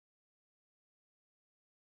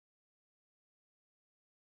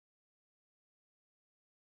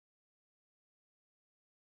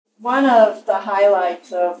one of the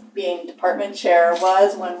highlights of being department chair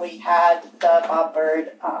was when we had the Bob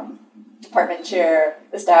Bird department chair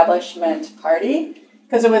establishment party,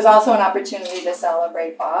 because it was also an opportunity to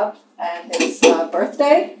celebrate Bob and his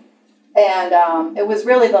birthday. And it was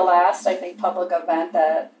really the last, I think, public event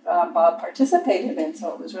that Bob participated in,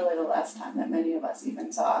 so it was really the last time that many of us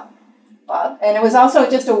even saw Bob. And it was also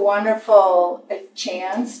just a wonderful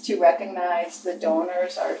chance to recognize the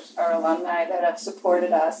donors, our alumni that have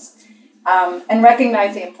supported us, and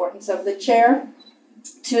recognize the importance of the chair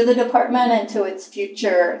to the department and to its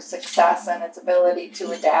future success and its ability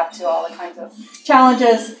to adapt to all the kinds of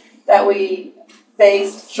challenges that we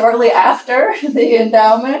faced shortly after the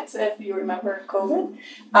endowment, if you remember COVID,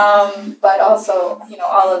 but also, you know,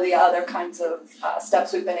 all of the other kinds of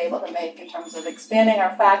steps we've been able to make in terms of expanding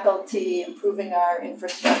our faculty, improving our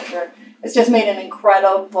infrastructure. It's just made an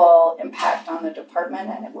incredible impact on the department,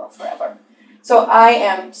 and it will forever. So I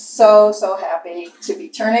am so happy to be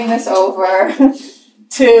turning this over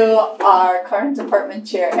to our current department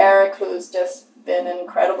chair, Eric, who's just been an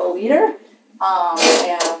incredible leader.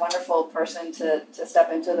 And a wonderful person to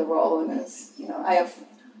step into the role, and is, you know, I have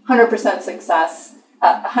 100% success,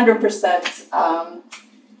 100%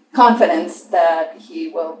 confidence that he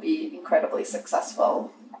will be incredibly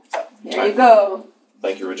successful. So here you go.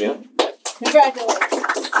 Thank you, Regina. Congratulations.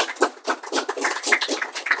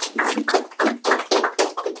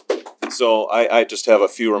 So I just have a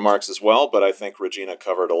few remarks as well, but I think Regina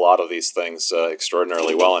covered a lot of these things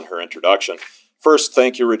extraordinarily well in her introduction. First,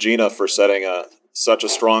 thank you, Regina, for setting such a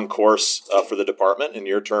strong course for the department in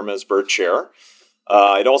your term as Bird Chair.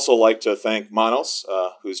 I'd also like to thank Manos,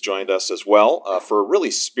 who's joined us as well, for really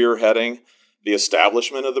spearheading the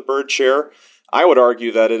establishment of the Bird Chair. I would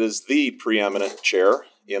argue that it is the preeminent chair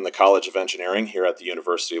in the College of Engineering here at the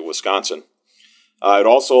University of Wisconsin. I'd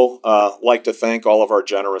also like to thank all of our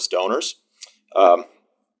generous donors.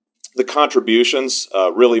 The contributions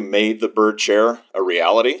really made the Bird Chair a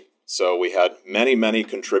reality. So we had many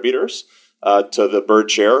contributors to the Bird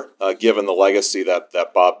Chair, given the legacy that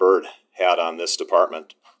Bob Bird had on this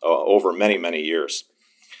department over many years.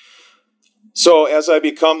 So as I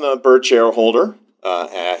become the Bird Chair holder,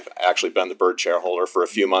 I've actually been the Bird Chair holder for a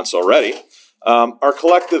few months already, our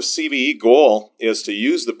collective CBE goal is to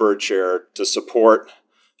use the Bird Chair to support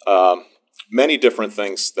many different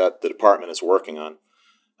things that the department is working on.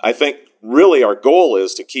 I think really our goal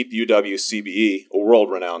is to keep UW-CBE a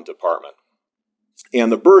world-renowned department.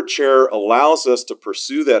 And the Bird Chair allows us to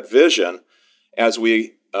pursue that vision as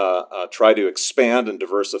we try to expand and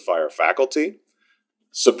diversify our faculty,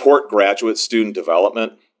 support graduate student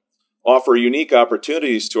development, offer unique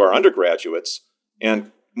opportunities to our undergraduates,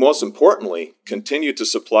 and most importantly, continue to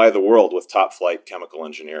supply the world with top-flight chemical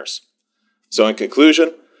engineers. So in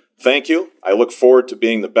conclusion, thank you. I look forward to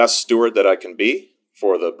being the best steward that I can be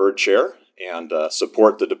for the Bird Chair and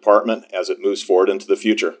support the department as it moves forward into the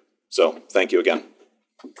future. So thank you again.